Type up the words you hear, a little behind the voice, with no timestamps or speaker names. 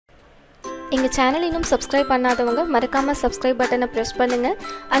எங்க சேனல் இன்னும் சப்ஸ்கிரைப் பண்ணாதவங்க மறக்காம சப்ஸ்கிரைப் பட்டனை பிரஸ் பண்ணுங்க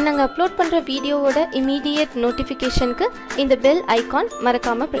and நாங்க அப்லோட் பண்ற வீடியோவோட இமிடியேட் நோட்டிஃபிகேஷனுக்கு இந்த பெல் ஐகான்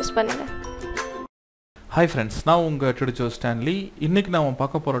மறக்காம பிரஸ் பண்ணுங்க. Hi friends, நான் உங்க Tutor Stanley. இன்னைக்கு நாம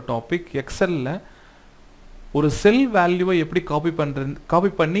பார்க்க போற டாபிக் எக்ஸல்ல ஒரு செல் வேல்யூவை எப்படி காப்பி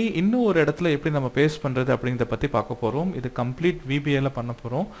பண்ணி இன்னும் ஒரு இடத்துல எப்படி நம்ம பேஸ்ட் பண்றது அப்படிங்கறத பத்தி பார்க்க போறோம். இது கம்ப்ளீட் VBA ல பண்ண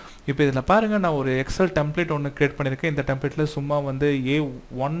போறோம். இப்போ இதல பாருங்க நான் ஒரு எக்ஸல் டெம்ப்ளேட் ஒன்னு கிரியேட் பண்ணிருக்கேன். இந்த டெம்ப்ளேட்ல சும்மா வந்து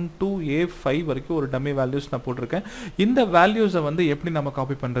A1 to A5 வரைக்கும் ஒரு டம்மி வேல்யூஸ் நான் போட்டுருக்கேன். இந்த வேல்யூஸை வந்து எப்படி நம்ம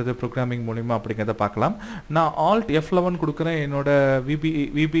காப்பி பண்றது ப்ரோகிராமிங் மூலமா அப்படிங்கறத பார்க்கலாம். நான் Alt F11 கொடுக்கிறேன். என்னோட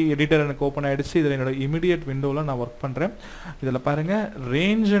VB எடிட்டர் எனக்கு ஓபன் ஆயிடுச்சு. இதுல என்னோட இமிடியேட் விண்டோல நான் வர்க் பண்றேன். இதல பாருங்க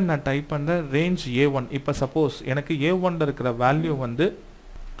ரேஞ்ச் நான் டைப் பண்றேன். Range A1. இப்போ சப்போஸ் எனக்கு A1 ல இருக்கிற வேல்யூ வந்து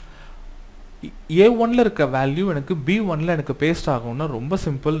A1 ல இருக்க வேல்யூ எனக்கு B1 ல எனக்கு பேஸ்ட் ஆகும்னா ரொம்ப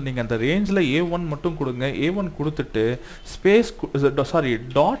சிம்பிள். நீங்க அந்த ரேஞ்ச்ல A1 மட்டும் கொடுங்க. A1 கொடுத்துட்டு ஸ்பேஸ்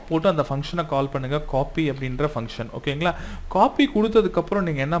டாட் போட்டு அந்த ஃபங்க்ஷனை கால் பண்ணுங்க. காப்பி அப்படின்ற ஃபங்க்ஷன். ஓகேங்களா? காப்பி கொடுத்ததுக்கு அப்புறம்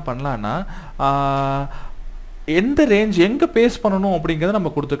நீங்க என்ன பண்ணலாம்னா எந்த ரேஞ்ச் எங்க பேஸ்ட் பண்ணனும் அப்படிங்கறத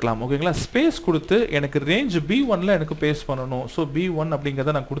நம்ம கொடுத்துக்கலாம். ஓகேங்களா? ஸ்பேஸ் கொடுத்து எனக்கு ரேஞ்ச் B1 ல எனக்கு பேஸ்ட் பண்ணனும். சோ B1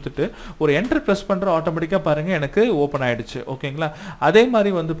 அப்படிங்கறத நான் கொடுத்துட்டு ஒரு என்டர் பிரஸ் பண்ற ஆட்டோமேட்டிக்கா பாருங்க எனக்கு ஓபன் ஆயிடுச்சு. ஓகேங்களா? அதே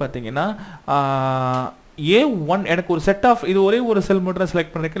மாதிரி வந்து பாத்தீங்கன்னா A1 எனக்கு ஒரு செட் ஆஃப் இது ஒரே ஒரு செல் மட்டும்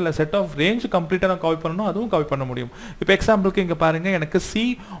செலக்ட் பண்ணிருக்கேன். இல்ல செட் ஆஃப் ரேஞ்ச் கம்ப்ளீட்டா நான் காப்பி பண்ணனும் அதுவும் காப்பி பண்ண முடியும். இப்போ எக்ஸாம்பிளுக்கு இங்க பாருங்க எனக்கு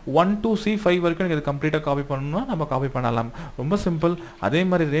C1 to C5 வரைக்கும் எனக்கு கம்ப்ளீட்டா காப்பி பண்ணனும்னா நம்ம காப்பி பண்ணலாம். ரொம்ப சிம்பிள். அதே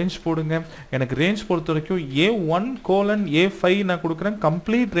மாதிரி ரேஞ்ச் போடுங்க. எனக்கு ரேஞ்ச் பொறுத்த வரைக்கும் A1:A5 நான் கொடுக்கிறேன்.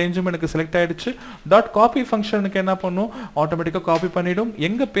 கம்ப்ளீட் ரேஞ்சும் எனக்கு செலக்ட் ஆயிடுச்சு. டாட் காப்பி ஃபங்க்ஷனுக்கு என்ன பண்ணும் ஆட்டோமேட்டிக்கா காப்பி பண்ணிடும்.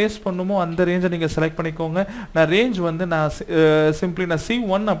 எங்க பேஸ்ட் பண்ணுமோ அந்த ரேஞ்சை நீங்க செலக்ட் பண்ணிக்கோங்க. நான் ரேஞ்ச் வந்து நான் சிம்பிளி நான்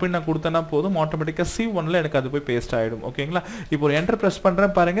C1 அப்படி நான் கொடுத்தனா போதும் ஆட்டோமேட்டிக்கா C1 எனக்கு அது போய் பேஸ்ட் ஆயிடும். ஓகேங்களா? இப்போ ஒரு என்டர் பிரஸ்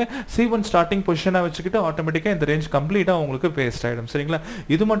பண்றேன் பாருங்க C1 ஸ்டார்டிங் பொசிஷனா வச்சுக்கிட்டு ஆட்டோமேட்டிக்கா இந்த ரேஞ்ச் கம்ப்ளீட்டா உங்களுக்கு பேஸ்ட் ஆயிடும். சரிங்களா?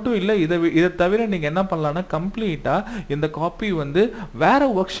 இது மட்டும் இல்ல இத தவிர நீங்க என்ன பண்ணலாம்னா கம்ப்ளீட்டா இந்த காப்பி வந்து வேற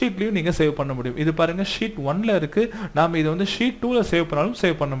வொர்க் ஷீட்லயும் நீங்க சேவ் பண்ண முடியும். இது பாருங்க ஷீட் 1 ல இருக்கு. நாம இது வந்து ஷீட் 2 ல சேவ் பண்ணாலும்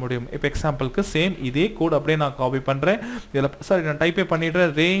சேவ் பண்ண முடியும். இப்போ எக்ஸாம்பிளுக்கு சேம் இதே கோட் அப்படியே நான் காப்பி பண்றேன். இதல நான் டைப்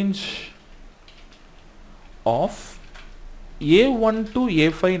பண்ணிடுறேன் range of A1 to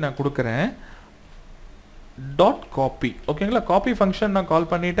A5 நான் கொடுக்கிறேன். Dot copy. ஓகேங்களா? காப்பி ஃபங்க்ஷன் நான் கால்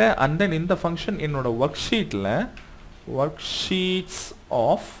பண்ணிட்டேன். and then இந்த ஃபங்க்ஷன் என்னோட work ஷீட்ல work sheets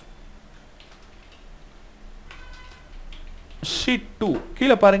of sheet 2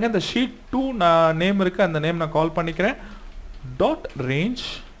 கீழ பாருங்க இந்த ஷீட் 2 நான் நேம் இருக்கு. அந்த நேம் நான் கால் பண்ணிக்கிறேன். Dot range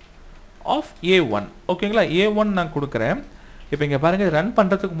of A1. ஓகேங்களா? A1 நான் கொடுக்கிறேன். இப்போ இங்க பாருங்க ரன்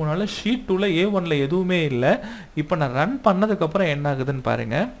பண்றதுக்கு முன்னால ஷீட் 2 ல A1 ல எதுவுமே இல்ல. இப்போ நான் ரன் பண்ணதுக்கு அப்புறம் என்ன ஆகுதுன்னு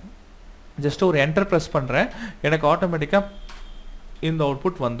பாருங்க. ஜஸ்ட் ஒரு என்டர் பிரஸ் பண்றேன். எனக்கு ஆட்டோமேட்டிக்கா இந்த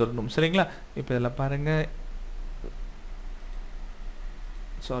அவுட்புட் வந்துரும். சரிங்களா? இப்போ இதல பாருங்க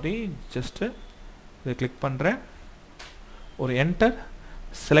ஜஸ்ட் இத கிளிக் பண்றேன். ஒரு என்டர்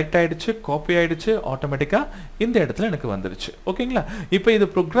செலக்ட் ஆயிடுச்சு. காப்பி ஆயிடுச்சு. ஆட்டோமேட்டிக்கா இந்த இடத்துல எனக்கு வந்துருச்சு. ஓகேங்களா? இப்போ இது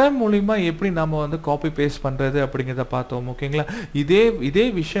ப்ரோகிராம் மூலமா எப்படி நாம வந்து காப்பி பேஸ்ட் பண்றது அப்படிங்கறத பார்த்தோம். ஓகேங்களா? இதே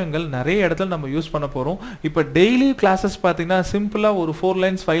விஷயங்கள் நிறைய இடத்துல நம்ம யூஸ் பண்ண போறோம். இப்போ டெய்லி கிளாसेस பாத்தீங்கன்னா சிம்பிளா ஒரு 4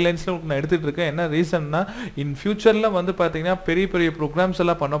 லைன்ஸ் 5 லைன்ஸ்ல நான் எடுத்துட்டு இருக்கேன். என்ன ரீசன்னா இன் ஃபியூச்சர்ல வந்து பாத்தீங்கன்னா பெரிய பெரிய ப்ரோகிராம்ஸ்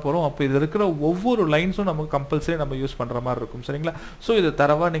எல்லாம் பண்ண போறோம். அப்ப இதுல இருக்கிற ஒவ்வொரு லைன்ஸும் நமக்கு கம்பல்சரி நம்ம யூஸ் பண்ற மாதிரி இருக்கும். சரிங்களா? சோ இது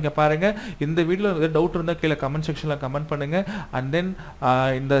தரவா நீங்க பாருங்க. இந்த வீடியோல ஏதாவது டவுட் இருந்தா கீழ கமெண்ட் செக்ஷன்ல கமெண்ட் பண்ணுங்க. and then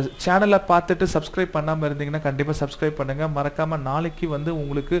இந்த சேனலை பார்த்துட்டு சப்ஸ்கிரைப் பண்ணாம இருந்தீங்கன்னா கண்டிப்பா சப்ஸ்கிரைப் பண்ணுங்க. மறக்காம நாளைக்கு வந்து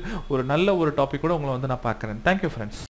உங்களுக்கு ஒரு நல்ல ஒரு டாபிக் கூட உங்களை வந்து நான் பார்க்கறேன். Thank you friends.